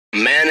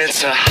Man,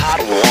 it's a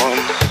hot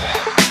one,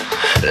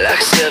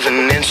 like 7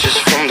 inches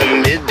from the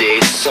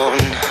midday sun.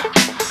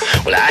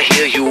 Well, I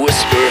hear you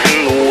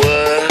whispering the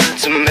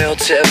words to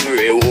melt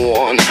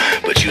everyone,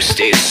 but you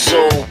stay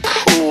so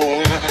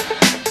cool.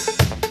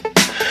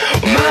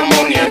 My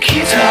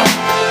muñequita,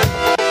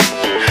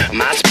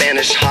 my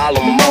Spanish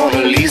Harlem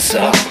Mona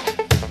Lisa,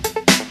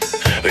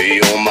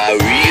 you're my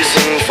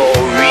reason for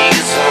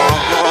reason,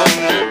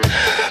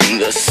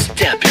 the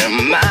step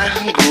in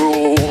my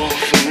groove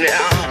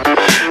now.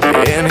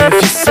 And if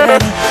you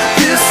said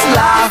this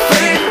life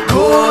ain't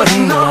good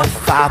enough,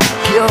 I would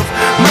give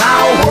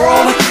my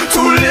world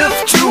to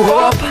lift you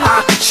up.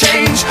 I could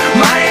change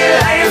my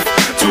life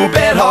to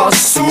better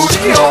suit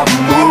your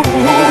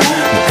mood.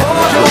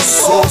 You're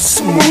so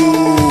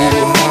smooth.